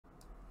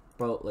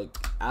Bro, like,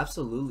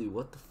 absolutely,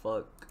 what the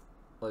fuck?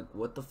 Like,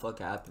 what the fuck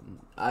happened?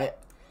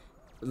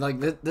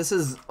 This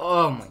is,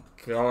 oh my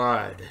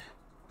god.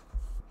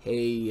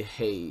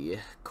 Hey,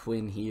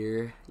 Quinn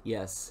here.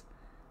 Yes,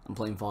 I'm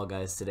playing Fall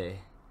Guys today.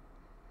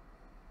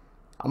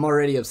 I'm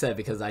already upset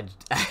because I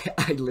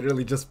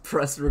literally just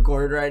pressed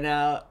record right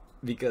now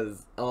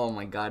because, oh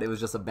my god, it was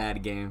just a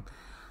bad game.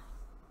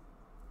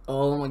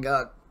 Oh my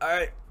god.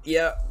 Alright,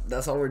 yeah,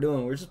 that's all we're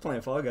doing. We're just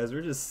playing Fall Guys.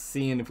 We're just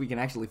seeing if we can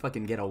actually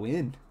fucking get a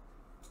win.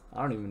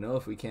 I don't even know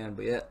if we can,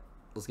 but yeah,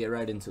 let's get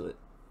right into it.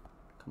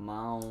 Come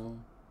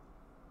on.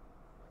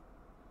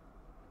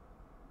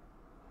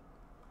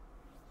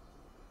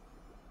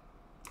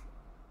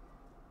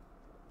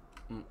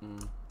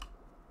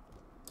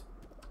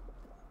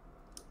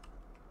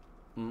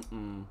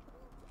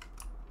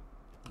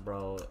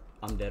 Bro,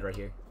 I'm dead right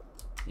here.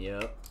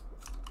 Yep.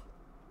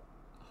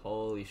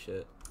 Holy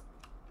shit.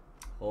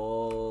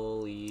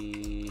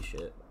 Holy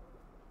shit.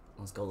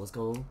 Let's go, let's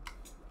go.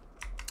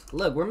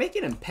 Look, we're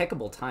making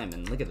impeccable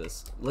timing. Look at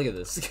this. Look at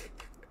this.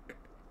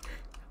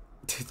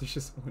 Dude, there's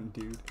just one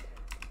dude.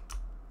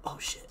 Oh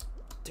shit.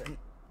 Turn.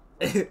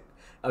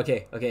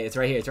 Okay, it's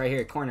right here. It's right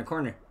here.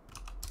 Corner.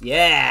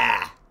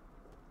 Yeah!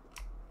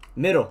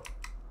 Middle.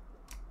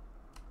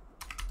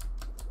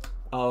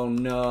 Oh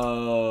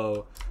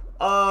no.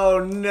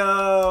 Oh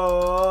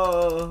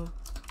no.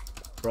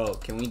 Bro,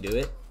 can we do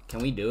it? Can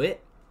we do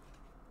it?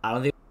 I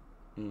don't think.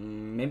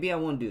 Maybe I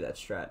won't do that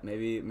strat.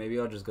 Maybe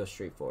I'll just go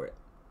straight for it.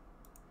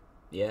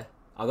 Yeah,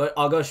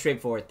 I'll go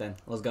straight for it then.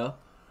 Let's go.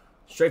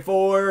 Straight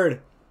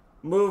forward.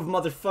 Move,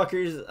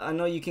 motherfuckers. I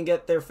know you can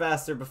get there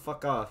faster, but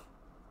fuck off.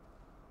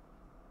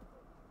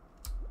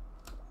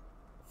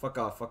 Fuck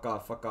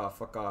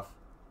off.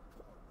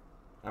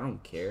 I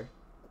don't care.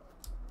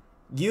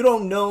 You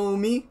don't know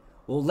me?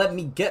 Well, let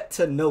me get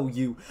to know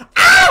you.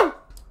 Ow!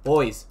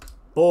 Boys.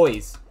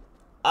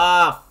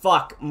 Ah,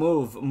 fuck.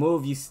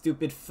 Move, you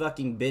stupid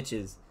fucking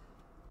bitches.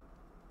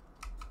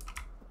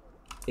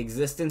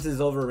 Existence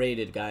is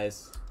overrated,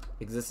 guys.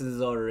 Existence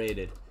is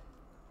overrated.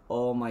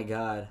 Oh my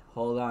god.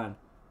 Hold on.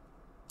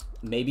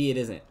 Maybe it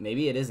isn't.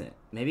 Maybe it isn't.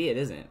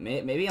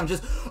 Maybe I'm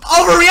just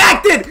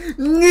overreacted!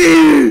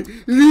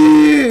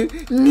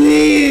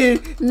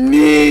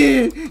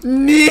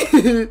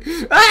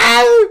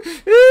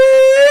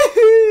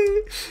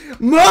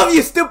 Move,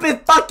 you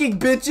stupid fucking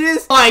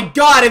bitches! My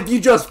god, if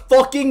you just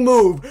fucking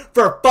move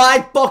for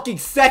 5 fucking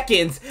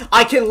seconds,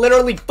 I can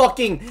literally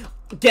fucking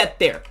get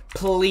there.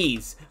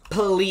 Please.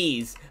 Oh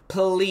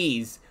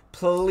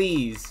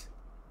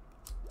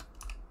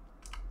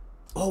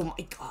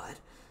my god.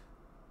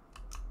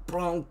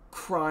 Bro, I'm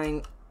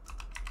crying.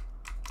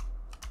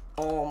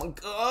 Oh my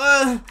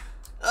god.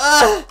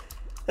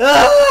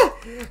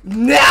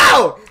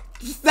 Now!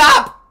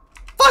 Stop!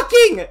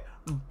 Fucking!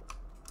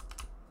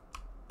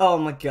 Oh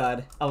my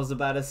god. I was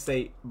about to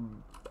say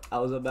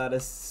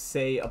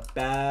a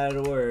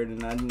bad word,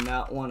 and I do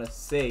not want to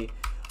say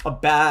a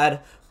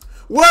bad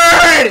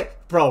word!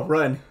 Bro,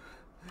 run.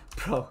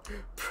 Bro.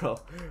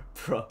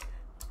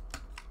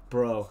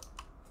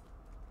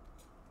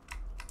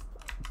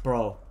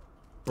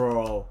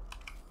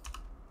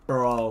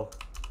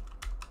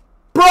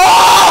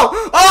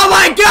 Oh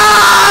my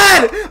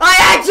god! I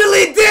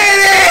actually did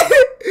it!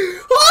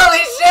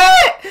 Holy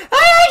shit!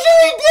 I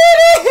actually did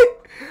it!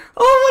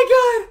 Oh my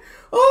god!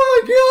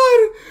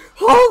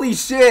 Holy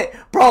shit!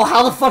 Bro,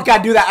 how the fuck I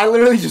do that? I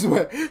literally just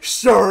went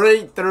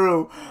straight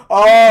through.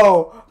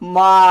 Oh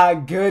my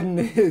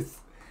goodness.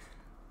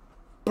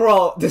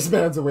 Bro, this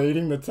man's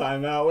waiting the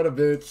timeout. What a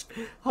bitch.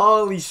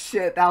 Holy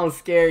shit, that was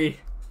scary.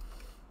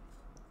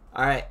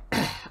 Alright,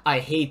 I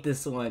hate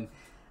this one.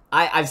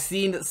 I've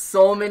seen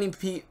so many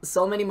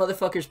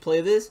motherfuckers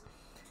play this,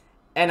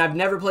 and I've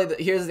never played.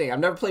 Here's the thing: I've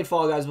never played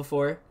Fall Guys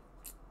before,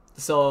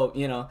 so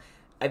you know,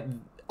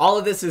 all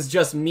of this is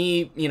just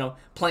me, you know,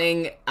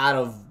 playing out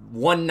of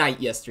one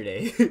night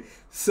yesterday.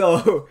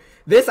 So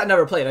this I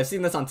never played. I've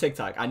seen this on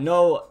TikTok. I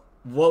know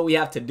what we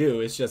have to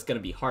do. It's just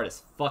gonna be hard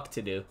as fuck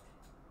to do,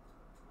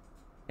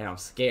 and I'm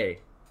scared.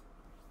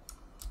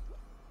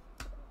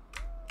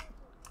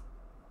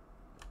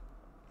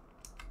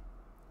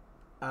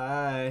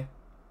 Hi.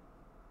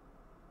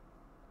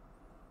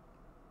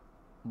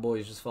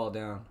 Boys, just fall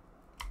down.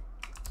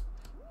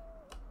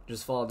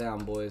 Just fall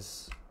down,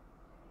 boys.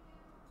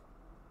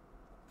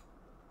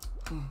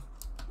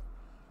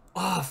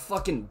 Oh,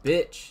 fucking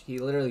bitch. He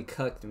literally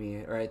cucked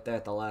me right there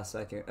at the last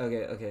second.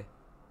 Okay.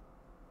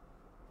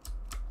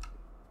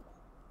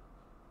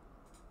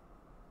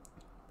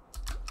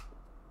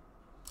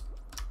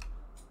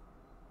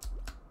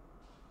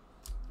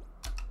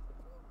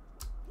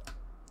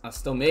 I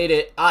still made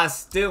it.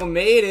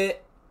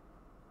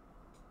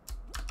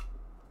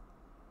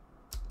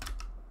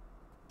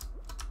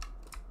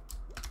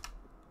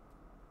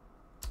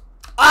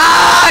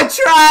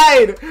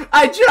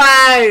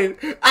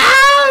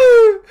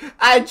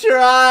 I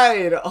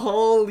tried.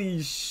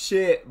 Holy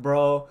shit,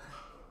 bro.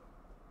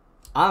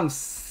 I'm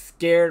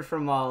scared for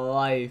my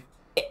life.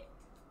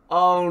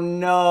 Oh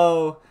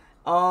no.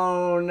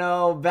 Oh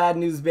no, bad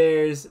news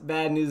bears,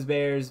 bad news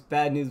bears,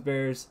 bad news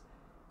bears.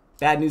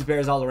 Bad news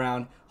bears all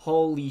around.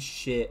 Holy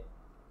shit.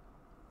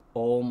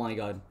 Oh my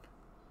god.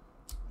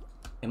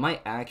 Am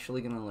I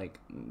actually gonna like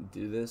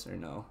do this or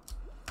no?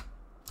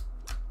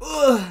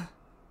 Ugh.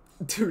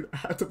 Dude, I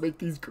have to make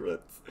these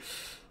grunts.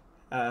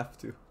 I have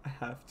to.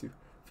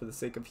 For the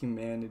sake of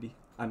humanity,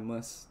 I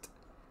must.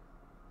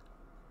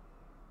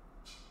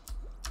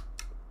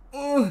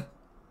 Ugh.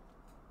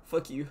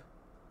 Fuck you.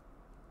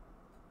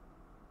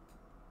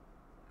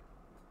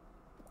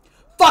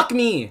 Fuck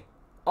me!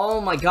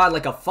 Oh my god,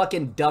 like a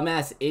fucking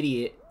dumbass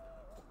idiot.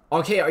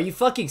 Okay, are you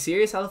fucking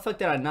serious? How the fuck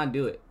did I not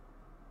do it?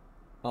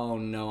 Oh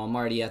no, I'm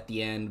already at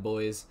the end,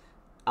 boys.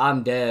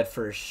 I'm dead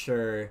for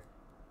sure.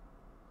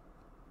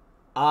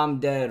 I'm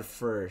dead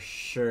for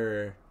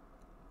sure.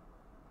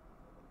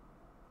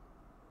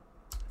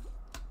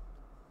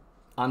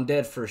 I'm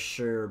dead for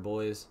sure,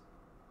 boys.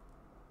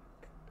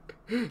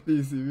 Do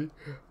you see me?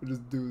 I'm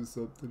just doing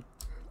something.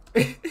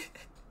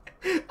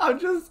 I'm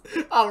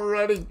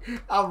running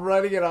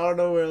and I don't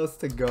know where else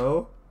to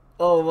go.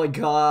 Oh my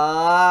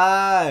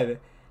god.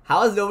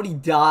 How has nobody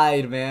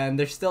died, man?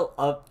 They're still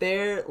up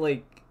there?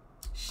 Like,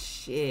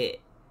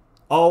 shit.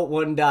 Oh,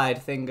 one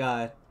died, thank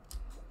god.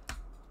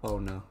 Oh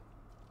no.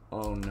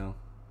 Oh no.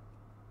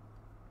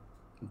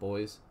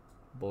 Boys.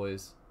 Oh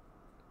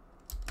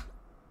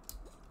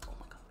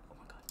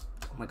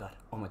my god.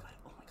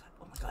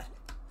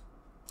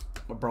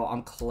 Bro,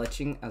 I'm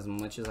clutching as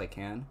much as I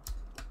can.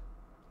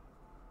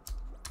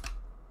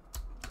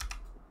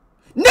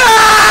 No!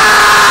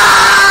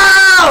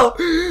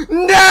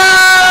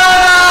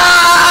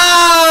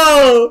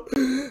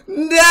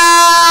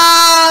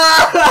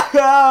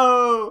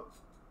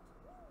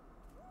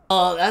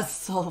 Oh, that's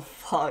so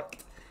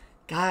fucked.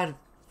 God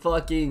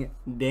fucking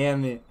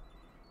damn it.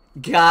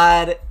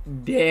 God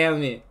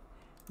damn it.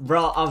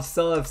 Bro, I'm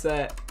so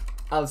upset.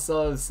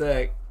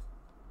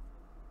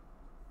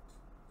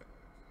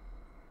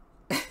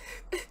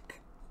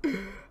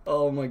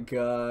 Oh my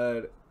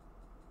god.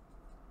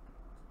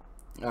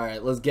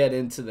 Alright, let's get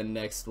into the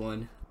next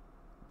one.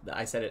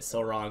 I said it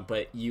so wrong,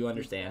 but you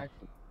understand.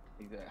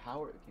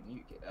 Exactly.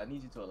 I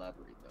need you to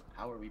elaborate though.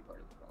 How are we part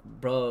of the problem?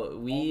 Bro,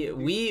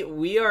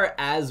 we are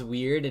as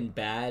weird and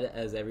bad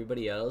as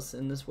everybody else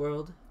in this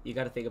world. You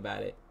gotta think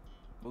about it.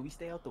 But we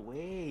stay out the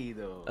way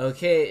though.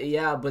 Okay,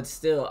 yeah, but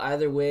still,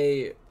 either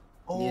way,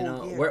 you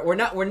know, yeah.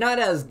 we're not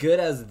as good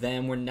as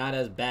them. We're not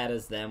as bad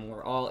as them.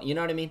 We're all, you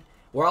know what I mean?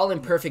 We're all in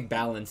perfect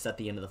balance at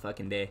the end of the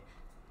fucking day.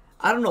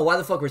 I don't know why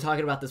the fuck we're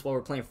talking about this while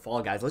we're playing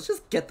Fall Guys. Let's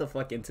just get the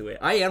fuck into it.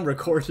 I am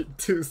recording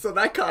too, so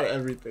that caught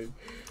everything.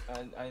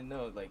 I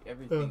know, like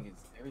everything's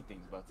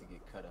about to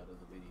get cut out of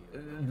the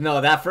video.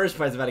 No, that first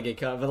part's about to get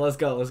cut, but let's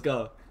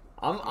go.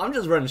 I'm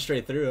just running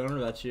straight through. I don't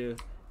know about you.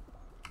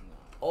 No.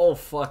 Oh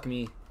fuck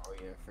me. Oh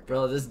yeah,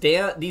 bro,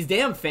 these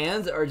damn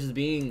fans are just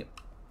being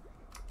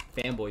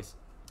fanboys.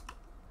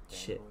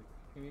 Shit.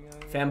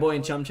 Fanboy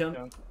and Chum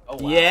Chum. Oh,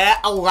 wow. Yeah.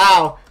 Oh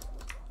wow.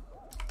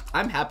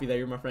 I'm happy that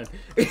you're my friend.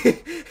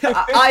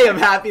 I am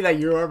happy that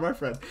you are my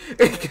friend.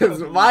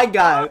 Because, my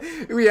god,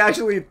 we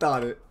actually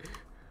thought it.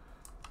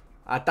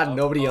 I thought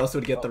nobody else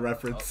would get the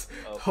reference.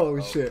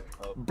 Holy shit.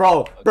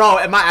 Bro,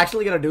 am I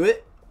actually gonna do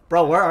it?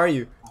 Bro, where are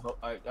you?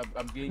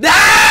 I'm being...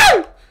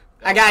 No!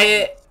 I got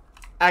hit.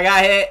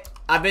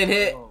 I've been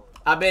hit.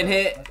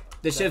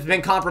 The ship's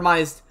been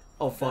compromised.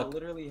 Oh fuck. That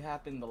literally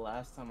happened the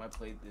last time I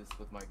played this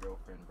with my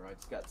girlfriend, bro. I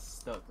just got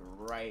stuck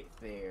right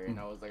there, and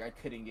I was like, I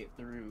couldn't get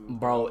through.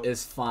 Bro,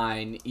 it's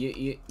fine.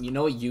 You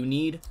know what you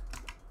need?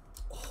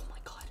 Oh my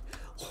god.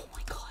 Oh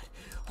my god.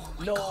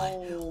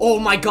 Oh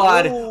my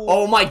god.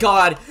 Oh my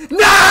god.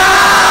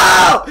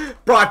 No!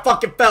 Bro, I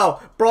fucking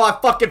fell.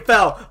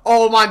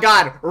 Oh my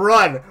god.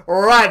 Run.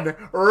 Bro,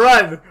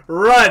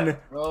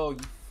 you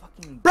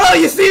fucking... Bro,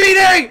 you see me,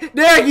 Derek?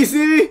 Derek, you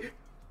see me?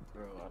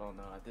 Bro, I don't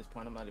know. At this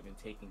point, I'm not even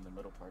taking the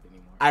middle part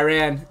anymore. I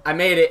ran. I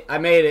made it.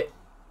 I'm in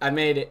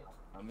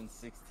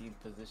 16th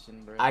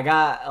position, bro. I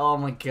got... Oh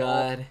my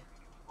god.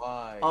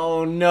 Why?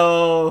 Oh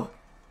no.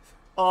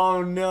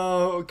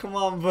 Come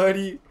on,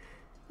 buddy.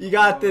 You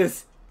got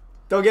this.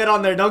 Don't get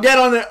on there.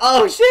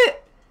 Oh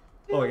shit.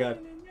 Oh my god.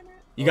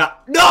 You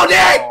got... No,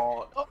 Derek!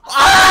 Oh.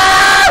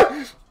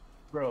 Ah!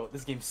 Bro,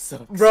 this game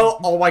sucks. Bro,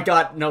 oh my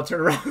god. No,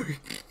 turn around.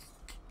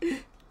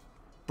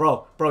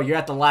 Bro, you're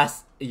at the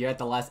last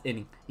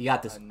inning. You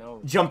got this. I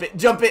know. Jump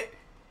it.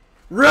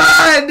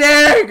 Run,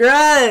 Derek,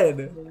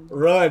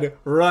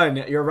 run.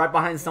 You're right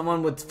behind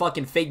someone with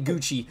fucking fake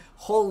Gucci.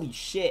 Holy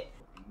shit.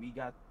 We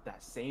got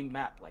that same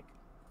map like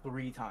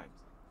 3 times.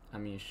 I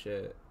mean,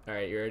 shit. All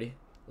right, you ready?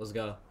 Let's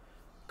go.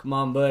 Come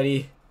on,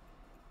 buddy.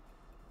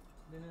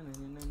 Wow.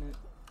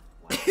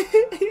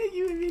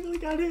 You immediately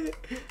got hit.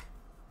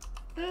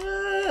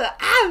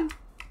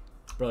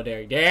 Bro,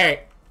 Derek.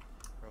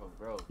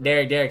 Bro.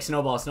 Derek,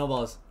 snowballs. Oh,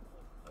 those are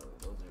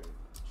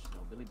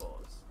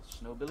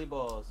Snow Billy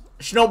balls.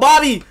 Snow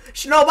Bobby!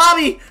 Snow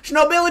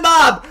Billy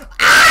Bob!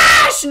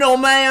 Ah! Snow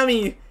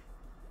Miami!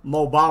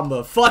 Mo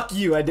Bamba. Fuck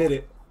you, I did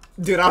it.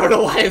 Dude, I don't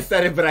know why I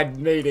said it, but I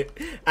made it.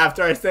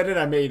 After I said it,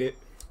 I made it.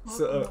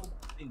 So,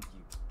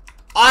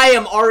 I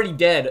am already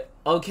dead.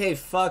 Okay,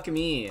 fuck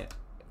me.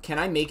 Can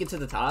I make it to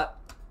the top?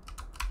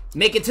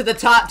 Make it to the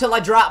top till I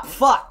drop.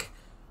 Fuck.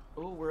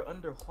 Oh, we're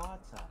underwater.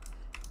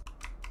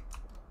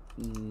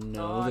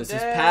 No, this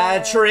is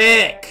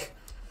Patrick.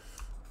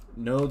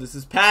 No, this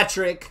is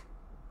Patrick.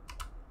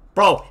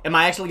 Bro, am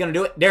I actually gonna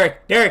do it?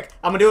 Derek,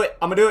 I'm gonna do it.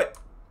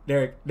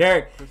 Derek,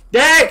 I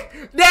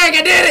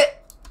did it.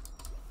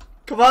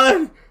 Come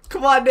on,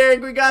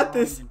 Derek, we got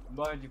this.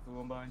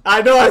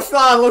 I know, I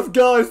saw it. Let's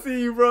go. I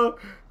see you, bro.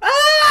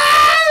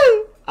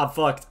 Ah! I'm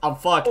fucked.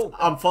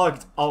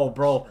 Oh,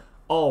 bro.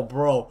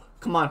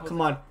 Come on. Do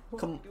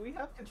we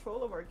have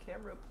control of our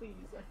camera, please?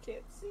 I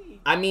can't see.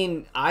 I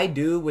mean, I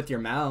do with your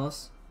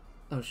mouse.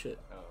 Oh, shit.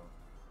 Oh,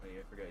 I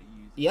forgot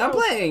you used. Yeah, I'm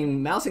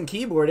playing mouse and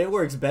keyboard. It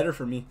works better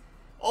for me.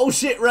 Oh,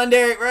 shit. Run,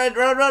 Derek. Run.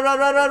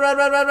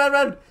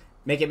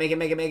 Make it. I'm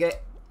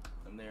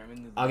there. I'm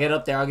in the. I'll get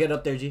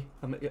up there, G.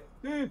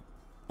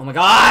 Oh my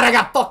god, I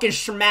got fucking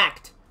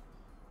smacked.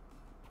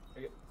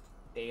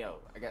 Damn,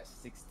 I got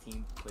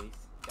 16th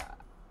place. God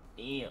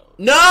damn.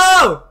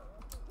 No!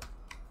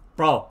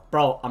 Bro,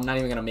 I'm not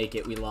even gonna make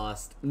it. We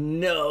lost.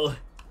 No.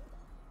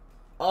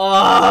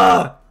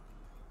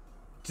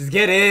 Just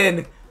get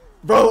in.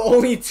 Bro,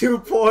 only 2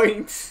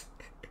 points.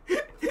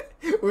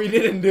 We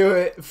didn't do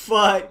it.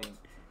 Fuck.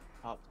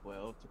 Top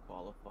 12 to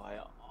qualify.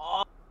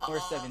 Oh,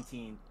 we're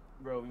 17.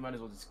 Bro, we might as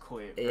well just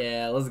quit. Bro.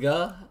 Yeah, let's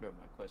go. Bro,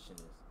 my question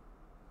is,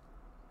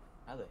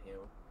 how the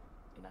hell,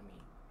 and I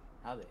mean,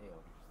 how the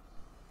hell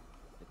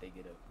did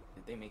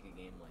they make a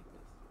game like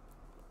this?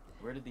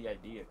 Where did the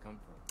idea come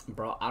from?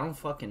 Bro, I don't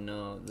fucking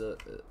know.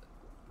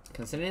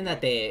 Considering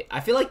that I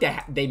feel like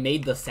they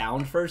made the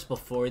sound first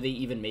before they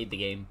even made the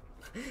game.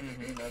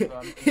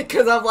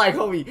 Because I'm like,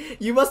 homie,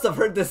 you must have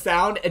heard the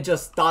sound and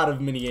just thought of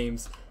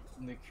minigames.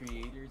 The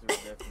creators were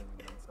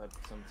definitely on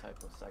some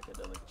type of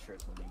psychedelic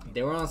trip when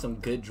they were on some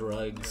good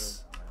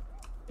drugs.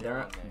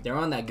 They're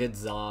on that good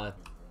za.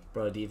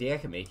 Bro, do you think I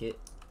can make it?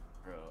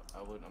 Bro,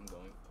 I'm going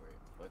for it.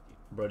 Fuck you.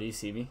 Bro, do you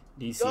see me?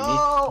 Me?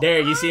 There,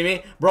 you see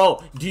me?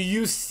 Bro, do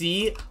you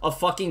see a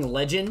fucking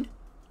legend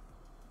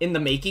in the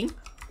making?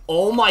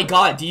 Oh my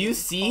god, do you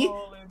see?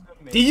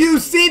 Do you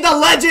see the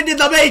legend in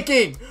the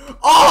making?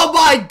 Oh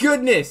my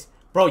goodness!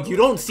 Bro, you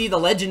don't see the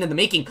legend in the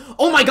making.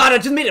 Oh my god, I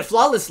just made it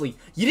flawlessly.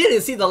 You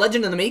didn't see the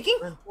legend in the making?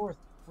 We're in fourth.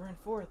 We're in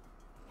fourth.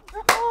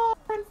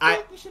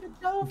 You should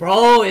have dove.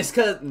 Bro, it's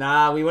cause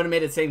nah, we would have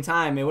made it the same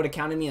time. It would have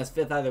counted me as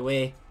 5th either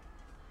way.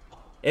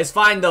 It's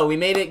fine though. We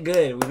made it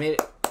good. We made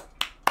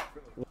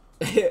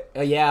it.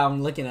 Yeah,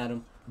 I'm looking at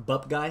him.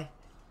 Bup guy.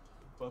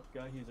 Bup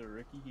guy. He's a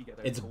rookie. He got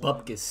a. It's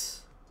Bupkus.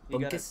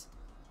 Bupkus.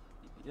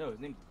 Yo, his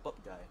name's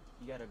Bup guy.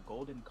 He got a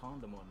golden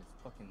condom on his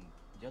fucking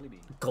jelly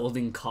bean.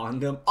 Golden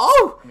condom.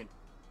 Oh.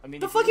 I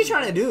mean. The fuck you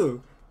trying to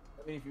do?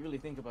 I mean, if you really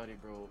think about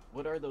it, bro,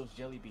 what are those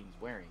jelly beans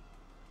wearing?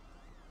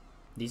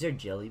 These are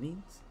jelly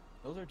beans?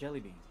 Those are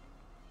jelly beans.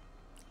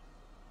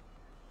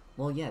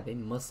 Well, yeah, they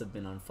must have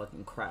been on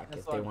fucking crack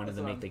if they wanted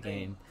to make the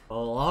game.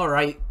 Oh,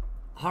 alright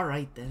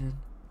then.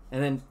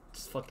 And then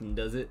just fucking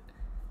does it.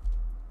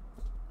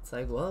 It's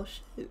like, well,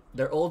 shit.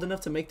 They're old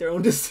enough to make their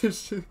own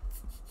decisions.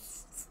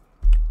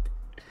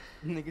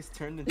 Niggas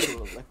turned into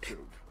Electro.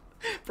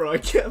 Bro, I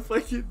can't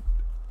fucking...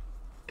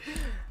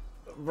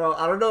 Bro,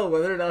 I don't know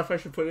whether or not if I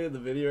should put it in the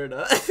video or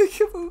not.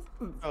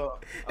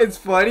 It's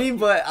funny,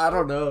 but I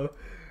don't know.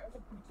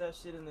 That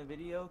shit in the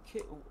video,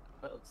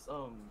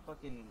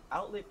 fucking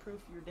outlet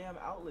proof your damn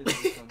outlets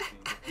or something.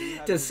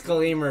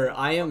 Disclaimer: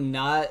 I am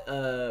not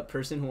a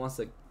person who wants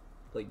to,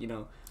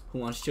 who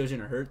wants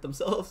children to hurt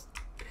themselves.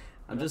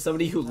 I'm just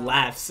somebody who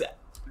laughs.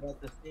 But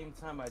at the same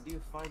time, I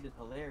do find it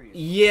hilarious.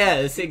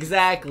 Yes,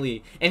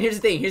 exactly. And here's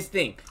the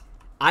thing.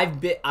 I've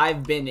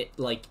been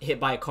like hit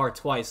by a car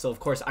twice, so of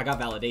course I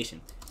got validation.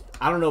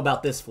 I don't know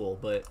about this fool,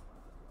 but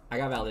I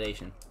got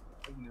validation.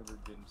 I've never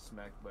been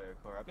smacked by a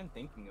car. I've been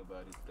thinking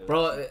about it though.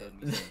 Bro,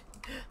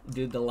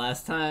 dude, the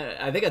last time,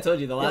 I think I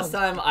told you, the last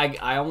time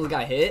I almost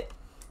got hit,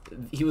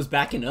 he was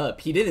backing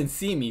up. He didn't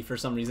see me for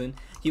some reason.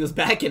 He was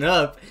backing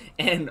up,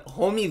 and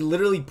homie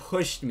literally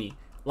pushed me.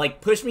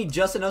 Like, pushed me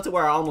just enough to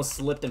where I almost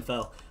slipped and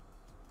fell.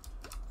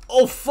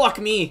 Oh, fuck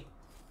me.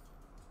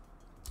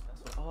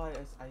 I forgot what I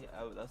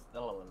was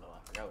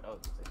gonna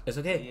say. It's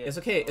okay. Yeah.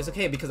 It's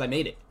okay because I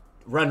made it.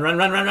 Run,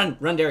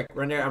 Derek.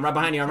 I'm right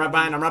behind you. I'm right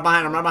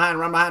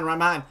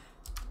behind.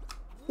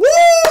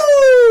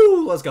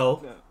 Woo! Let's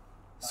go. No,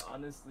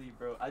 honestly,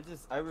 bro,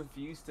 I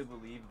refuse to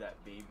believe that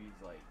babies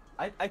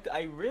I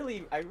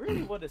really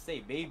want to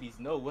say babies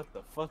know what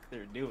the fuck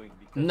they're doing.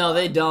 Because no,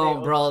 they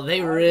don't, bro.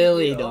 They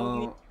really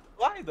don't.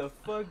 Why the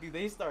fuck do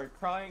they start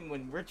crying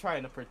when we're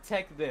trying to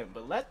protect them?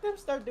 But let them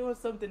start doing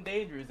something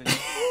dangerous and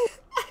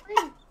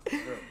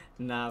bro.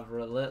 Nah,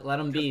 bro. Let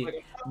them be,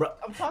 bro.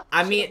 I'm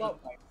talking about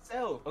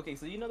myself. Okay,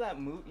 so you know that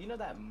movie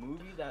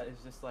that is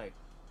just like,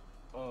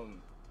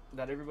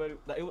 that everybody,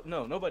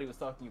 nobody was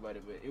talking about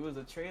it, but it was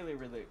a trailer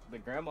where the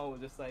grandma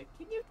was just like,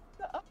 can you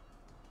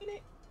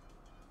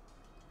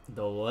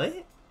the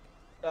what?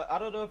 I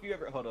don't know if you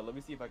ever. Hold on, let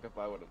me see if I can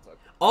find what I'm talking.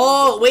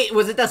 Oh wait,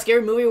 was it that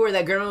scary movie where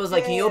that grandma was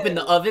like, "Can you open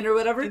the oven or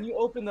whatever?" Can you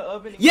open the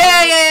oven?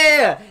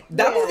 Yeah.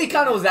 That Yeah, movie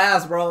kind of was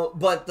ass, bro.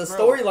 But the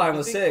storyline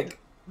was sick.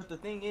 But the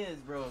thing is,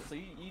 bro. So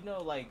you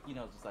know, like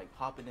just like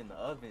popping in the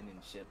oven and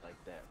shit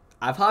like that.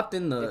 I've hopped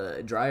in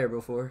the dryer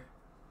before.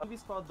 The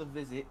movie's called The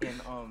Visit,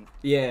 and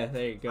Yeah,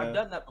 there you go. I've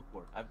done that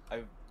before.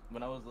 I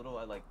when I was little,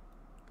 I like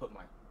put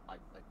my like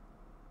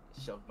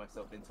shoved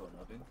myself into an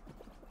oven.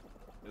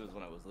 It was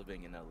when I was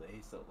living in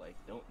LA, so like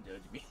don't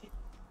judge me.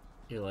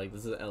 You're like,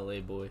 this is an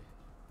LA boy.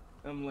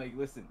 I'm like,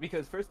 listen,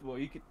 because first of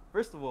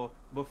all,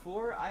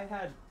 before I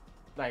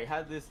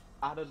had this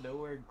out of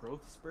nowhere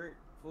growth spurt,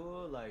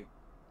 full like,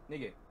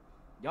 nigga,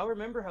 y'all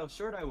remember how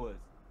short I was?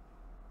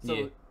 So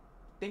Yeah.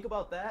 think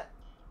about that.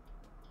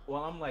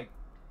 While I'm like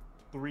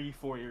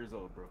 3-4 years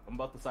old, bro. I'm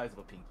about the size of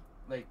a pinky.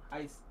 Like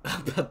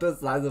About the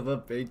size of a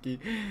pinky.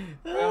 I'm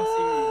serious, bro. I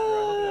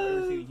don't think I've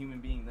ever seen a human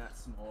being that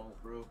small,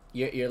 bro.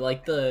 You're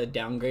like the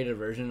downgraded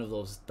version of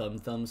those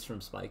thumbs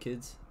from Spy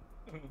Kids.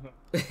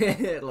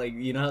 Like,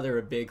 you know how there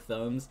were big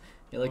thumbs?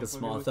 You're like a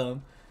small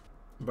thumb.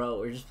 Bro,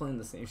 we're just playing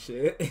the same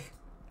shit.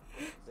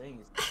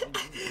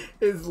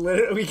 It's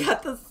literally, we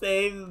got the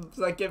same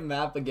fucking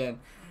map again.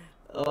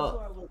 That's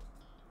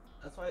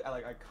why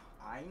I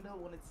kind of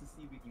wanted to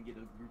see if we can get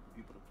a group of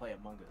people to play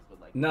Among Us, but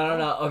like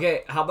No.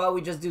 Okay, how about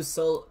we just do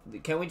solo?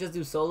 Can we just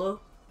do solo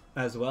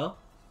as well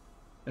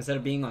instead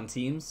of being on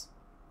teams?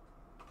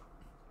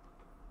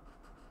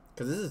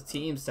 Because this is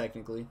teams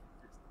technically.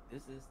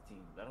 This is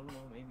teams. I don't know.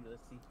 Maybe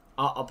let's see.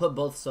 I'll put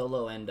both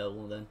solo and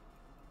double then.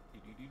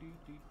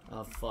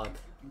 Oh fuck.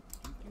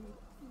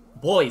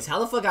 Boys, how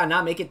the fuck I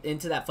not make it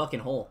into that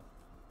fucking hole?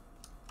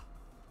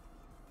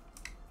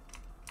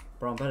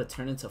 Bro, I'm about to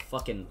turn into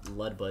fucking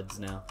Ludbuds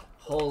now.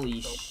 Holy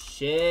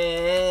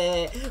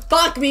shit.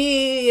 Fuck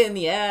me in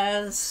the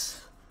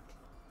ass.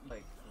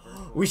 Like,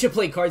 we should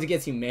play Cards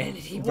Against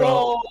Humanity,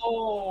 bro.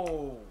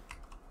 Whoa!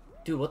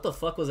 Dude, what the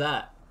fuck was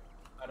that?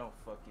 I don't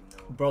fucking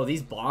know. Bro,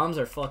 these bombs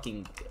are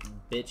fucking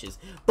bitches.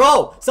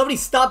 Bro, somebody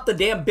stop the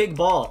damn big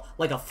ball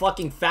like a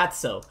fucking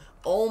fatso.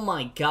 Oh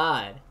my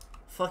god.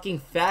 Fucking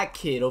fat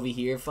kid over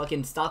here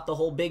fucking stop the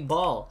whole big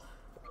ball.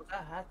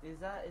 Is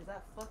that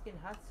fucking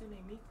Hatsune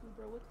Miku,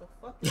 bro? What the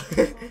fuck is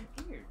going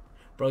on here?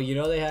 Bro, you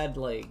know they had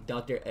like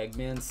Dr.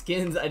 Eggman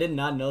skins? I did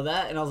not know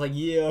that, and I was like,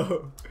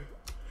 yo.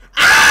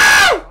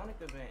 Ah! Sonic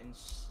event and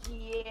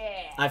shit.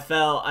 I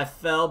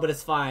fell, but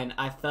it's fine.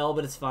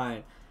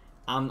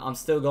 I'm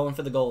still going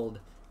for the gold.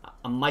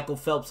 I'm Michael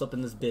Phelps up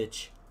in this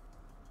bitch.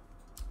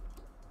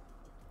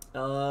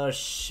 Oh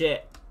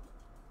shit.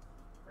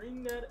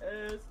 Bring that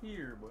ass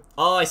here, boy.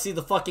 Oh, I see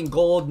the fucking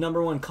gold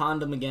 #1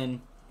 condom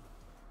again.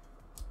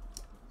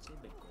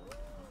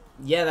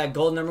 Yeah, that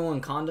gold #1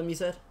 condom you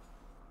said?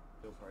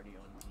 Party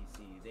on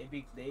PC. They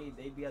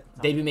be at the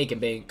top. They be making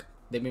bank.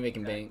 They be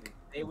making bank.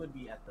 They would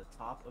be at the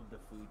top of the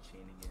food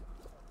chain again.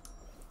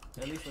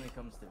 At least when it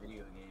comes to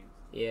video games.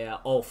 Yeah.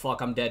 Oh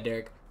fuck, I'm dead,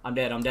 Derek. I'm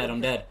dead.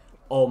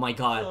 Oh my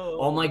god.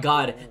 Oh my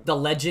god. The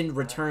legend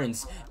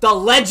returns. The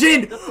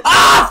legend!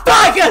 Ah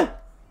fuck!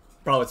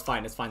 Bro, it's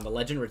fine. The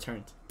legend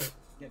returns.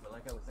 Yeah, but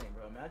like I was saying,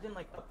 bro, imagine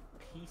like a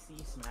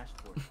PC Smash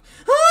port.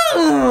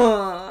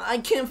 I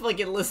can't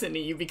fucking listen to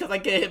you because I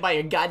get hit by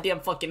a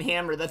goddamn fucking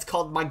hammer that's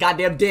called my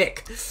goddamn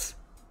dick. You know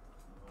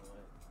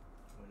what?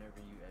 Whenever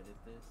you edit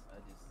this,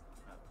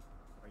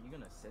 are you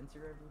gonna censor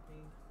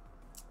everything?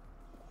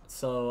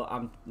 So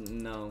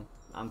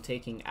I'm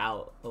taking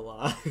out a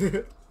lot.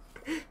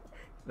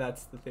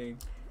 That's the thing.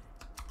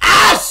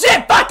 Ah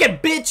shit, fucking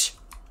bitch!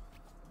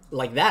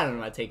 Like that, I'm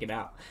not taking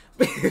out.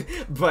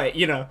 But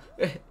you know.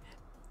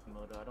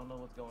 Moto, I don't know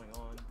what's going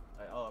on.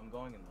 I'm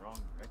going in the wrong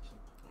direction.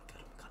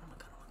 Oh my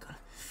god.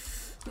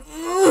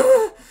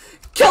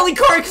 Kelly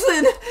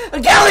Clarkson!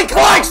 Kelly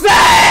Clarkson!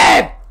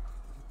 Why are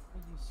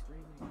you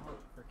screaming out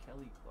for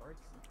Kelly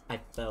Clarkson? I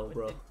fell,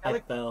 bro.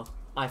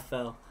 I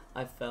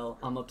fell.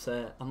 I'm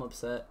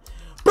upset.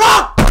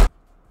 Bro!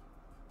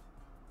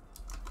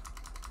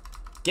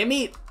 Give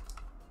me...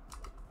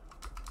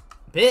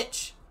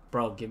 Bitch!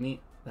 Bro, give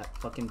me that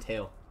fucking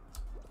tail.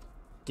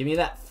 Give me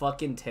that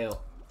fucking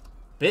tail.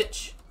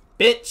 Bitch.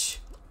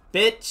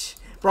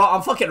 Bro,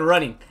 I'm fucking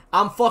running.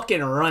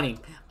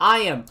 I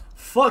am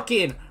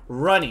fucking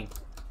running.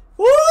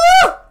 Woo!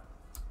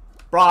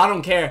 Bro, I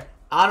don't care.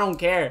 I'm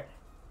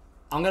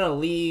gonna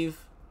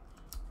leave.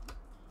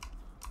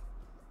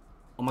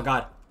 Oh my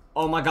god.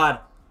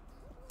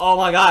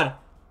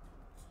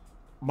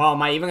 Bro,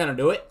 am I even gonna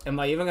do it?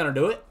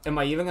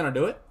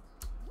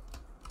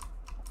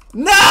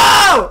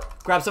 No!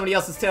 Grab somebody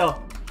else's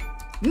tail.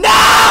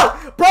 No!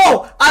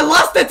 Bro, I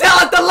lost the tail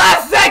at the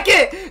last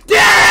second!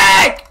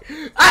 Derek!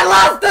 I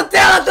lost the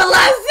tail at the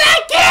last second!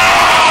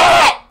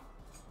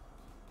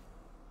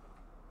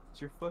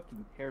 You're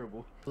fucking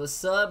terrible.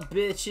 What's up,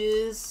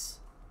 bitches?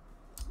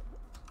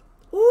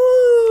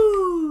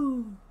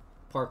 Woo!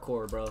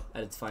 Parkour, bro,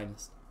 at its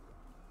finest.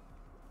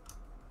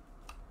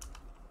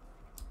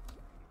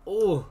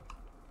 Oh.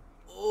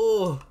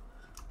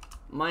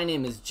 My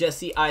name is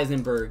Jesse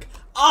Eisenberg.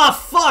 Ah,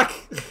 fuck!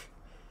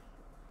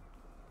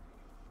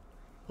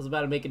 was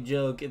about to make a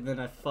joke and then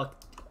I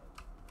fucked.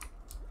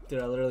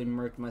 Dude, I literally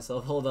murked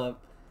myself. Hold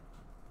up.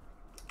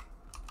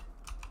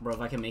 Bro, if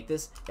I can make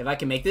this,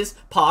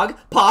 Pog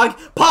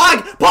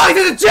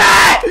to the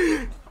chat!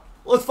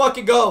 Let's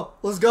fucking go.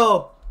 Let's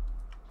go.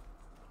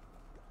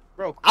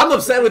 Bro, I'm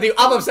upset with you.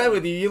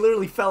 You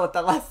literally fell at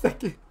that last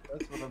second.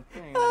 that's what I'm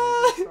saying.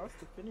 Like, cross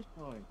the finish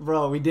line.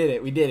 Bro, we did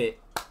it.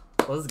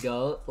 Let's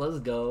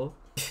go.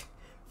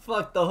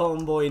 Fuck the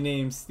homeboy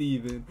named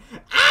Steven.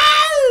 Ah!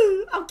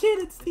 I'm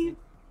kidding, Steve.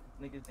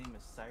 Nigga's name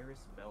is Cyrus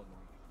Belmont.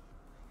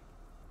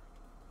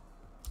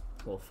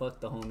 Well, fuck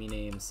the homie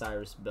named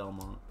Cyrus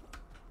Belmont.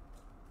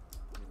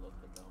 We love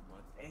the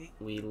Belmont. Hey,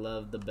 We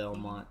love the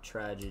Belmont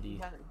tragedy. he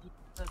has a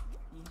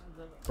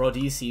Bro, do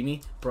you see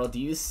me? Bro, do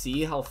you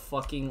see how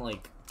fucking,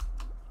 like,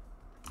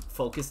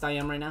 focused I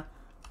am right now?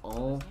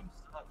 Oh, his name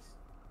sucks.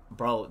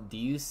 bro, do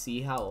you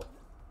see how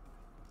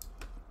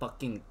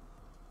fucking...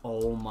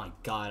 Oh my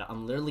god,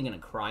 I'm literally gonna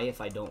cry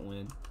if I don't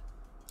win.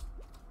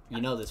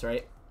 You know this,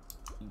 right?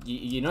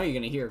 You know you're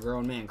gonna hear a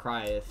grown man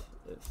cry if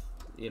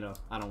you know,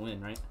 I don't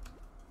win, right?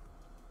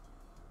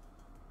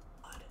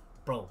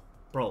 Bro,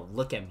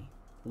 look at me.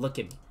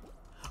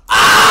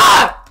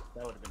 Ah!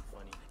 That would have been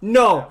funny.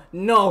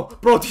 No,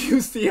 bro, do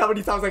you see how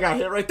many times I got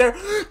hit right there?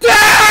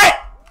 Damn!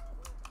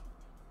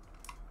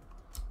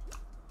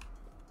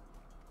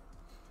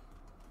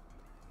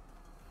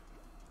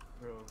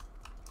 Bro,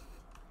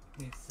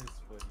 this is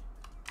funny.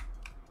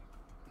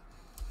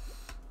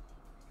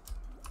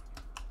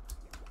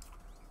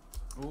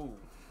 Ooh.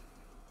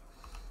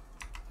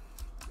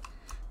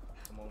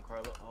 Come on,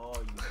 Carlo.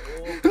 Oh, you.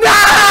 Oh.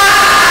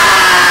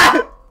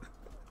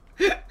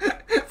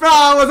 Bro,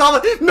 I was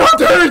almost... No,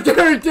 Derek!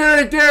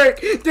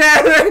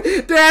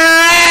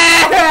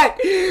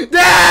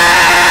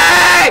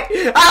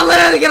 I'm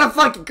literally gonna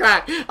fucking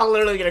cry. I'm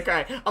literally gonna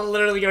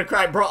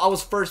cry. Bro, I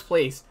was first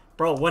place.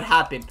 Bro, what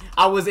happened?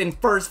 I was in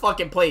first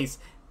fucking place.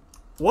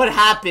 What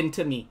happened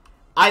to me?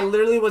 I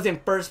literally was in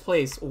first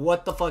place.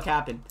 What the fuck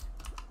happened?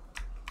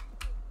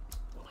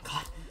 Oh my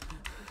god.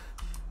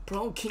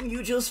 Bro, can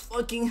you just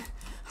fucking...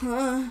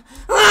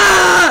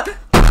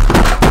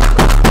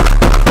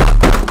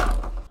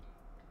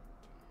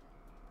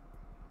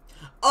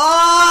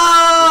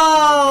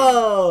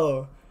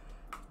 Oh!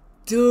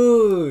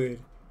 Dude.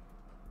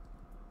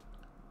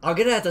 I'm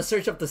gonna have to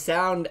search up the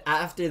sound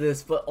after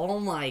this, but oh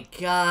my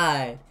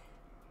god.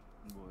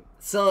 What?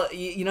 So,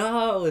 you know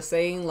how I was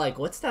saying, like,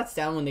 what's that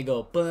sound when they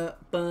go, ba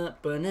ba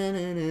ba na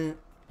na na?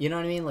 You know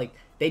what I mean? Like,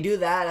 they do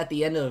that at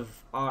the end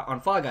of, on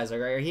Fall Guys,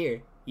 like, right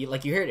here. You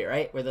heard it,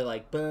 right? Where they're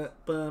like, ba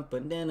ba ba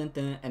na na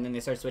na, and then they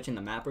start switching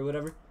the map or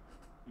whatever.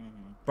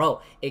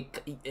 Bro,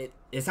 it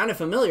sounded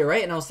familiar,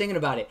 right? And I was thinking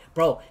about it.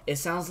 Bro, it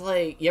sounds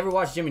like... You ever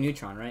watch Jimmy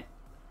Neutron, right?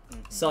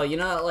 So, you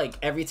know, like,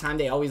 every time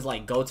they always,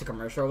 like, go to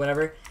commercial or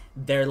whatever,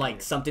 they're,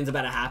 like, something's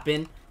about to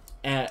happen,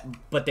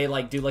 but they,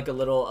 like, do, like, a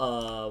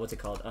little, what's it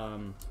called?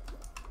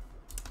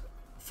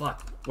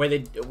 Fuck. Where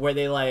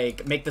they,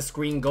 like, make the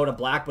screen go to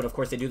black, but, of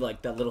course, they do,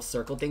 like, that little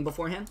circle thing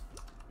beforehand.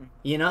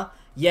 You know?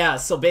 Yeah,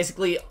 so,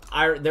 basically,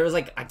 there was,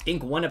 like, I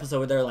think one episode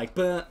where they're, like,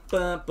 ba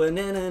ba ba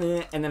na na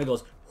na, and then it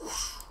goes...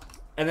 Whoosh,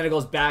 and then it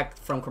goes back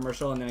from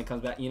commercial, and then it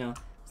comes back, you know,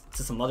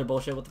 to some other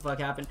bullshit. What the fuck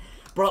happened?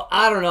 Bro,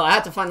 I don't know. I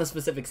had to find the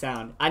specific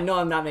sound. I know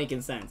I'm not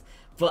making sense,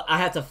 but I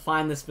had to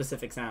find the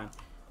specific sound.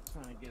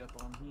 I'm trying to get up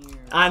on here.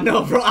 I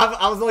know, bro.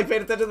 I was only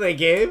paying attention to the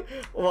game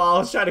while I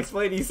was trying to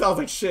explain to you, so I was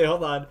like, shit,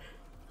 hold on.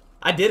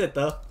 I did it,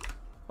 though.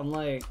 I'm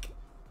like...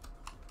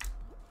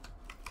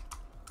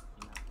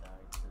 You not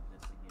died to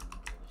this again, bro.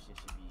 This shit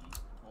should be...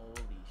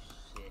 Holy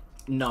shit.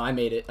 No, I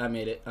made it.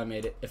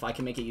 If I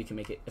can make it, you can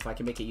make it. If I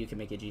can make it, you can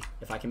make it, G.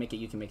 If I can make it,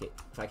 you can make it.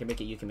 If I can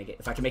make it, you can make it.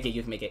 If I can make it,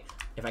 you can make it.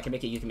 If I can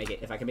make it, you can make it.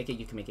 If I can make it,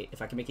 you can make it.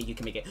 If I can make it, you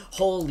can make it.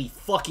 Holy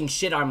fucking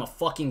shit, I'm a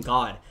fucking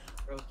god.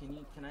 Bro,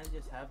 can I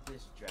just have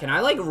this draft? Can I,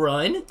 like,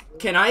 run?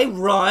 Can I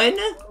run?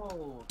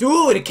 Oh.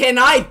 Dude, can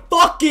I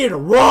fucking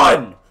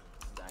run?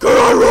 Can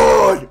I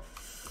run?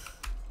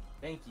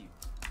 Thank you.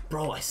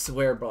 Bro, I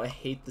swear, bro, I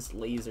hate this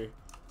laser.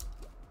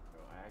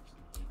 Bro, I actually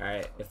hate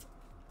Alright,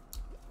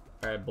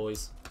 Alright,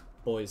 boys.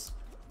 Boys,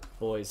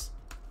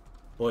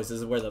 this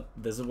is where the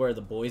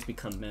boys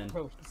become men.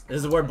 Bro, This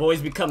is where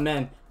boys become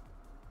men.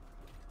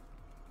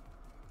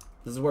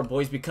 This is where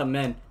boys become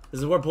men.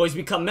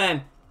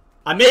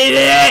 I made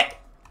it!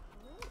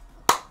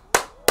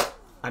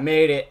 I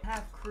made it.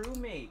 Half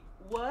crewmate.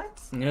 What?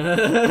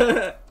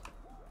 That's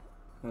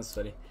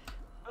funny.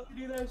 How do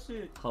you do that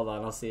shit? Hold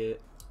on, I'll see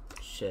it.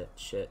 Shit.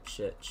 Behind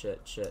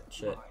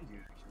you,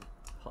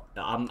 actually.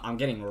 I'm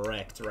getting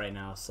wrecked right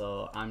now,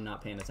 so I'm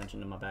not paying attention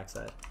to my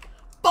backside.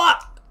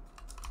 Fuck!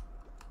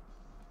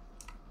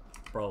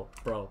 Bro,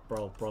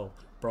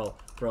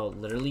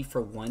 literally for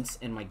once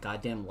in my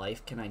goddamn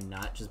life, can I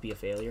not just be a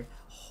failure?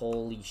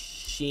 Holy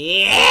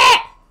shit!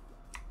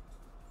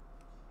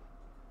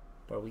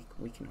 Bro,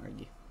 we can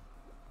argue.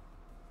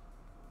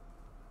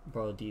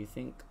 Bro, do you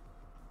think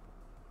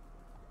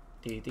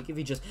if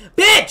you just...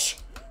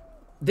 Bitch!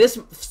 This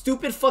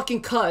stupid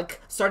fucking cuck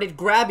started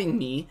grabbing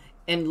me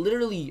and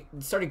literally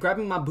started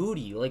grabbing my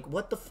booty. Like,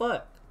 what the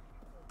fuck?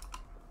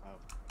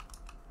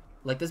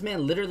 Like, this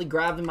man literally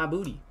grabbed my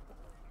booty.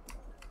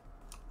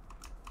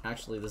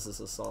 Actually, this is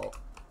a salt.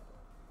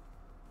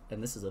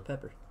 And this is a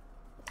pepper.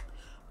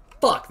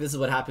 Fuck, this is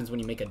what happens when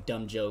you make a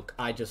dumb joke.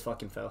 I just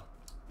fucking fell.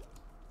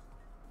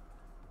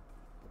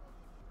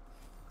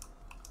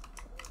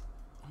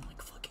 Oh my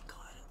fucking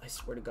god. I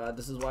swear to god,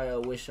 this is why I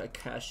wish I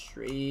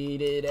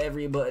castrated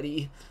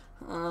everybody.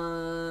 I'm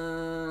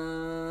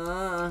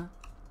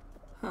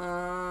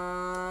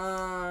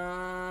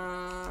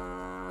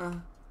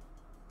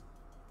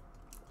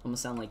gonna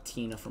sound like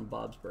Tina from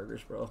Bob's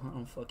Burgers, bro. I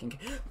don't fucking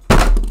care.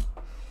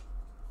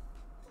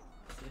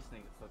 This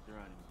nigga fucked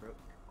around and broke.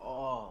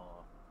 Oh.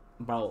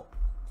 Bro.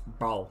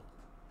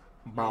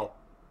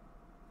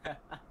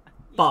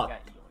 Fuck.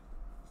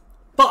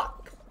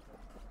 Fuck.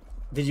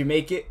 Did you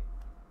make it?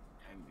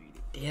 I made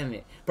it. Damn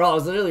it. Bro, I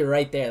was literally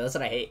right there. That's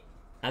what I hate.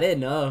 I didn't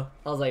know.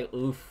 I was like,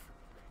 oof.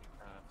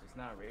 If it's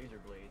not razor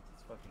blades,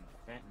 it's fucking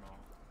fentanyl.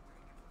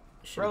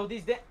 Should've, Bro,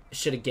 these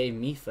should have gave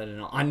me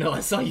fentanyl. I know. I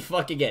saw you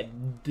fucking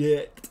get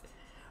dicked.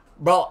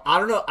 Bro, I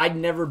don't know. I'd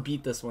never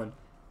beat this one.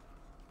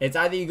 It's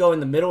either you go in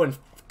the middle and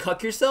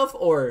cuck yourself,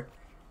 or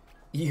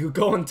you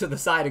go into the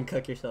side and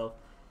cuck yourself.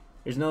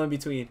 There's no in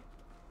between.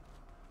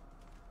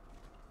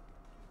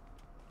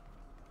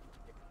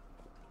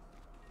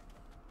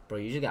 Bro,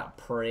 you just gotta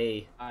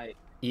pray.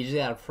 You just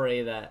gotta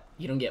pray that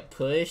you don't get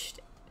pushed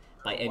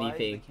by anything. Why is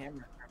the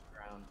camera turned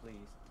around, please?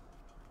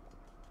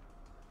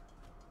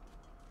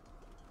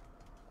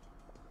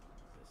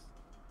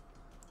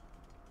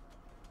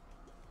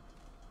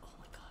 Oh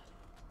my god.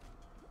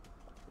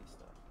 Please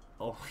stop.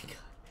 Oh my god.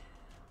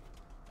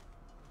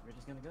 We're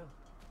just gonna go.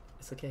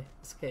 It's okay.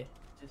 It's okay.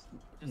 Just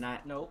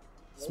Not. nope.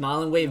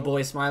 Smile and wave, Nope.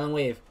 boys. Smile and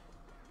wave.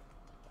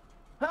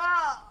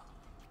 Ah!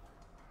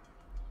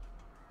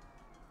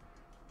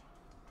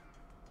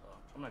 Oh,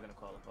 I'm not gonna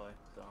qualify,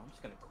 so I'm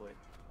just gonna quit.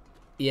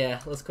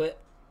 Yeah, let's quit.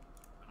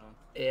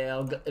 Yeah,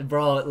 I'll go.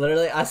 Bro,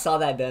 literally, I saw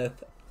that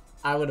death.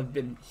 I would have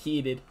been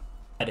heated.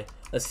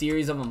 A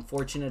series of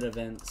unfortunate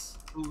events.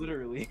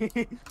 Literally.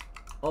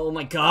 Oh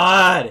my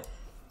god!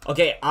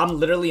 Okay, I'm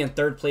literally in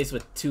third place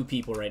with 2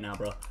 people right now,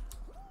 bro.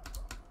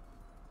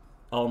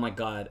 Oh my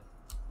god.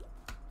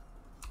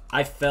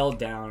 I fell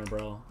down,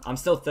 bro. I'm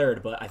still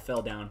third, but I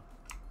fell down.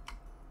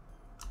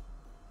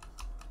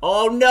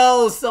 Oh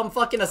no! Some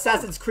fucking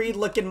Assassin's Creed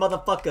looking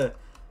motherfucker.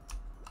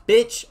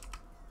 Bitch.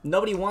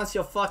 Nobody wants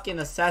your fucking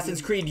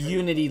Assassin's Creed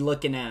Unity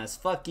looking ass.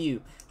 Fuck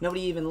you.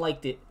 Nobody even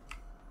liked it.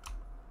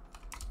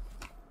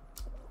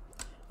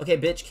 Okay,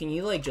 bitch, can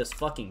you like just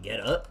fucking get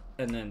up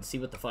and then see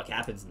what the fuck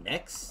happens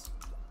next?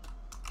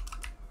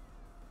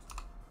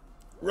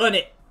 Run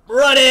it!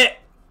 Run it!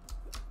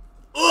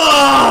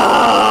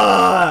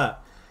 Ugh!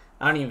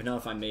 I don't even know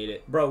if I made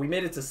it. Bro, we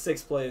made it to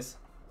 6th place.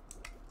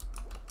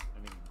 I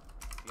mean,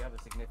 if you have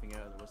a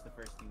significant other, what's the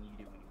first thing you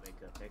do when you wake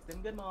up? Text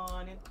them good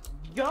morning.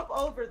 Jump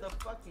over the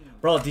fucking.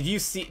 Bro, do you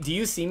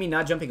see me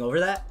not jumping over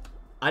that?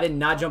 I did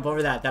not jump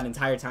over that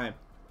entire time.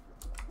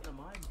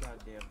 My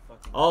goddamn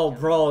fucking. Oh,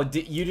 bro,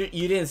 you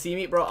didn't see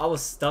me, bro? I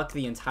was stuck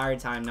the entire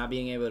time, not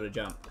being able to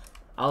jump.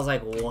 I was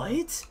like,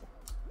 what?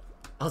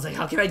 I was like,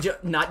 how can I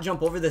not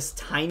jump over this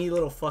tiny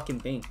little fucking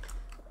thing?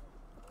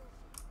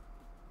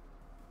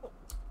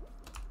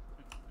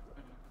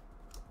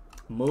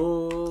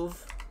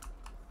 Move.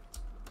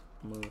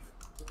 Move.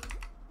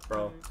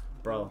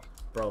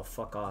 Bro,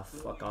 fuck off,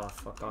 fuck off,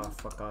 fuck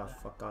off, fuck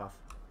off, fuck off.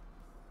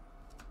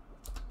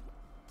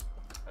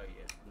 Oh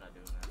yeah, I'm not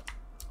doing that.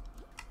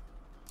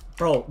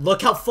 Bro,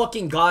 look how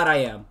fucking god I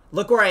am.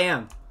 Look where I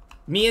am.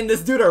 Me and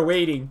this dude are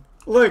waiting.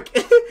 Look,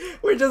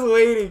 we're just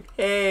waiting.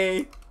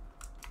 Hey.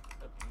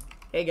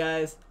 Hey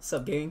guys.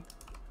 Sup, gang?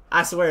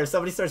 I swear, if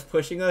somebody starts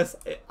pushing us,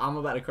 I'm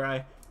about to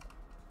cry.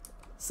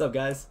 Sup,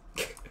 guys?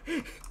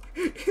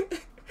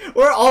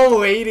 We're all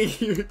waiting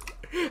here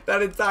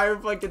that entire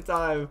fucking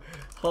time.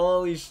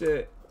 Holy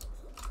shit.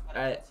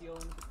 Alright.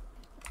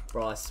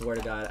 Bro, I swear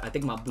to god, I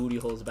think my booty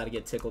hole is about to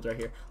get tickled right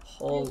here.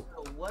 What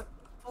the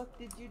fuck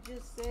did you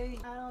just say?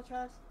 I don't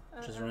trust.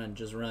 Just run,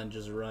 just run,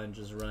 just run,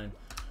 just run.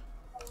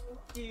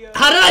 Yeah.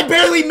 How did I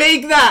barely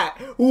make that?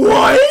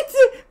 What?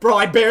 Bro,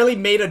 I barely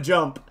made a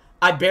jump.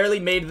 I barely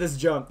made this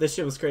jump. This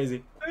shit was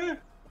crazy.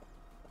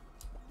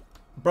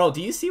 Bro,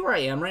 do you see where I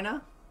am right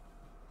now?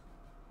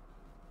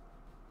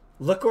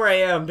 Look where I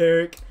am,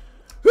 Derek.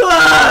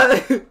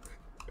 Ah!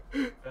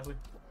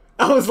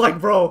 I was like,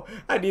 bro,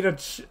 I need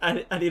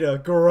a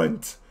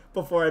grunt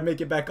before I make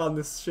it back on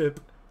this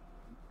ship.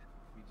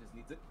 You just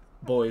need to.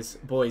 Boys,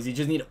 you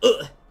just need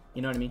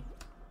you know what I mean?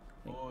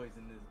 Boys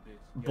in this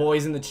bitch.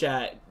 Boys in the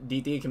chat. Do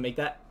you think you can make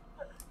that?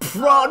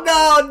 Bro,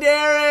 no,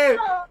 Derek!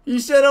 You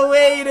should have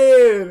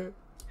waited!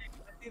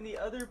 I've seen the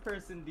other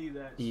person do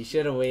that. You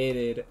should have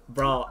waited.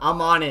 Bro,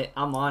 I'm on it.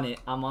 I'm on it.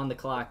 I'm on the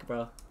clock,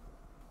 bro.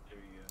 There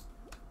you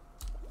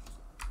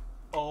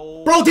go.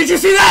 Oh. Bro, did you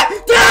see that?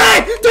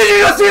 Derek! Did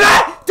you just see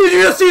that? Did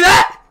you just see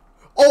that?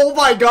 Oh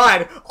my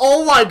god.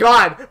 Oh my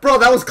god. Bro,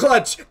 that was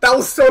clutch. That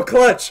was so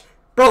clutch.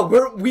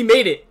 Bro, we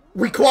made it.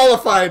 We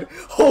qualified.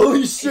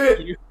 Holy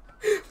shit.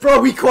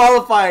 Bro, we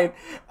qualified.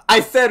 I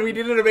said we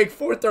needed to make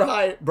 4th or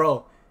higher.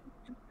 Bro.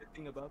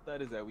 thing about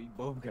that is that we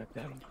both got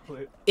that on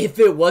clip. If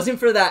it wasn't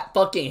for that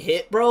fucking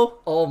hit, bro,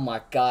 oh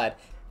my god.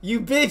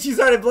 You bitch, you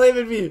started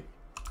blaming me.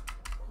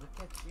 Look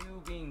at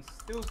you being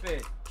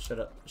stupid. Shut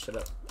up, shut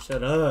up,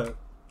 shut up.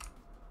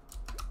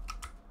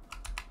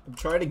 I'm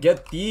trying to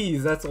get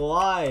these, that's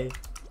why.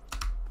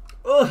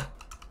 Ugh.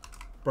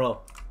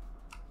 Bro.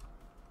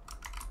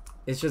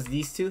 It's just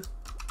these two?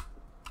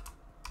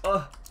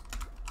 Ugh.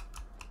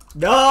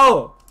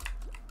 No!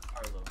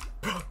 Carlos.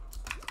 Bro.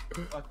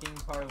 Fucking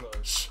Carlos.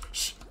 Shh,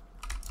 shh.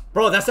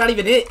 Bro, that's not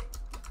even it. You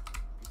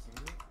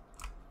serious?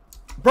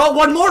 Bro,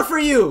 one more for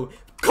you!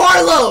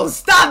 Carlos!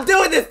 Stop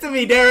doing this to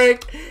me,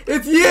 Derek!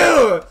 It's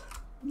you!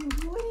 You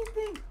didn't do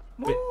anything.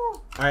 Move.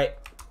 Alright.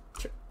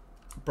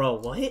 Bro,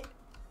 what? What do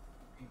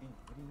you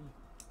mean?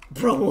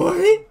 Bro,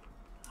 what?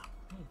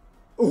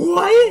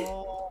 What?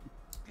 Oh,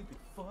 stupid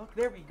fuck.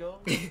 There we go.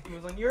 He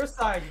was on your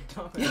side, you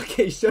dumbass.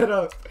 Okay, shut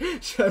up.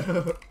 Shut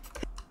up.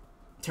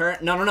 Turn.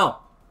 No, no, no.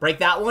 Break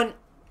that one.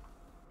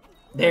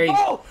 There you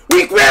go.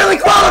 We barely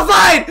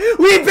qualified!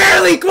 We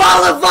barely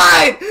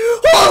qualified!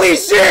 Holy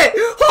shit!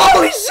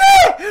 Holy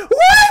shit!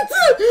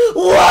 What?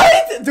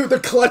 What? Dude, the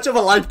clutch of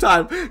a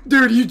lifetime.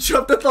 Dude, you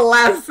jumped at the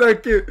last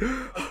second.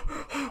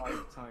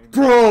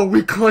 Bro,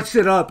 we clutched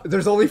it up.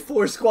 There's only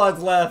 4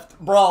 squads left.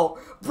 Bro,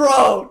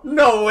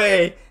 no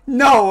way.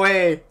 No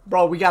way.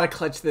 Bro, we gotta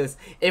clutch this.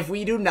 If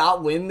we do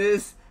not win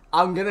this,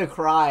 I'm gonna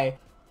cry.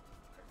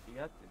 We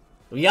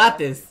got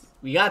this.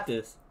 We got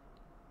this.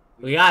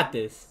 We got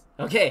this.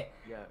 Okay.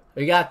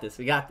 We got this.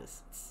 We got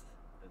this. Let's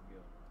go.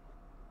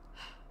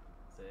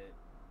 That's it.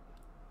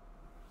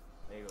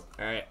 There you go.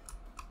 Alright.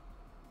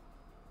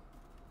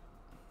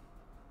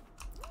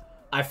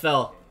 I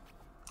fell.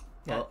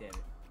 God Well, damn it.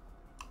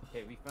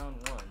 Okay, we found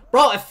one.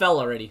 bro, I fell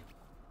already.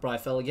 Bro, I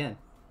fell again.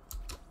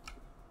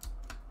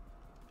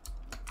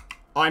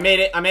 Oh, I made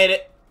it. I made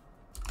it.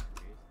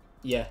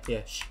 Yeah,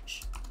 yeah. Shh,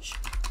 shh, shh.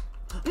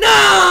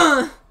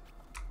 No!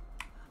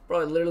 Bro,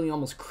 I literally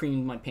almost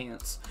creamed my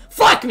pants.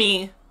 Fuck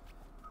me!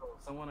 Oh,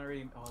 someone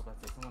already. Oh, I was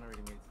about to say, someone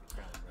already made it to the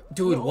ground.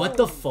 Dude, what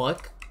the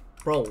fuck?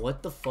 Bro,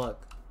 what the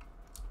fuck?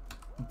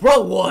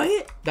 Bro,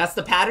 what? That's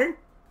the pattern?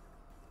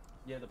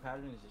 Yeah, the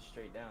pattern is just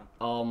straight down.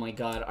 Oh my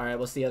god. Alright,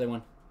 what's the other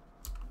one?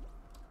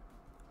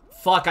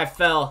 Fuck, I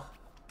fell.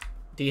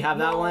 Do you have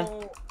that one?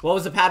 What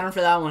was the pattern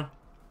for that one?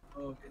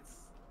 Oh, it's.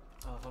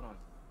 Oh, hold on.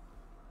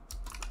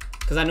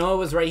 Because I know it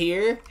was right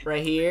here.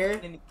 Right here.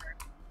 Turn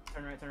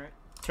right, turn right.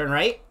 Turn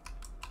right.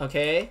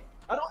 Okay.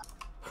 I don't.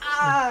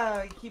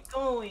 Ah, keep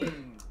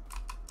going.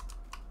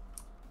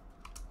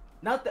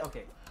 Not that.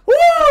 Okay.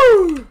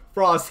 Woo!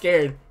 Bro, I was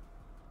scared.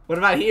 What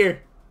about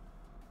here?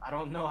 I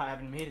don't know. I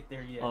haven't made it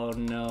there yet. Oh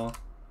no.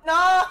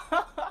 No!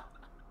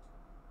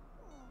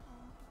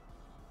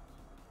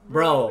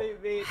 Bro, they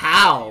made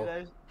how?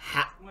 that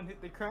How? one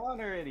hit the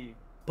crown already.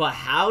 But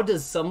how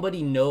does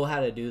somebody know how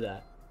to do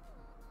that?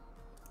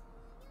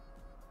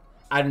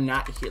 I do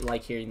not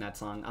like hearing that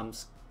song.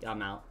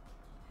 I'm out.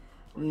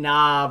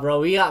 Nah, bro,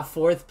 we got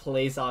 4th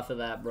place off of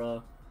that,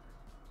 bro.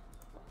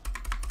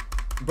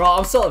 Bro,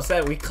 I'm so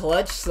upset. We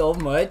clutched so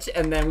much,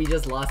 and then we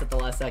just lost at the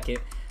last second.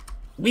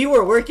 We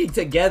were working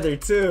together,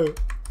 too.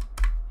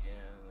 Yeah,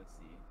 let's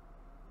see.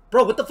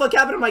 Bro, what the fuck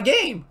happened to my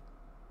game?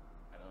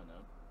 I don't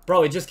know.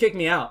 Bro, it just kicked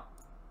me out.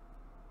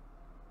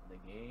 The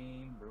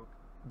game broke.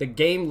 The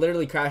game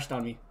literally crashed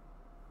on me.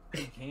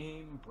 The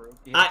game broke.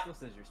 Yeah, it still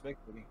says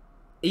respectfully.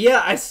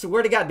 Yeah, I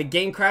swear to God, the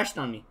game crashed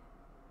on me.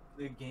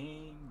 The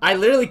game. I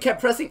literally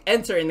kept pressing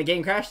enter and the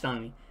game crashed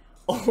on me.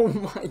 Oh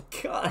my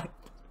god.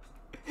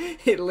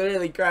 It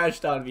literally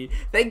crashed on me.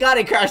 Thank God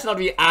it crashed on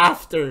me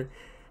after.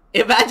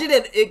 Imagine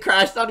it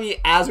crashed on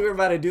me as we were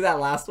about to do that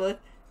last one.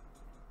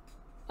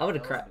 I would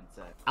have cried.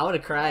 I would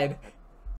have cried.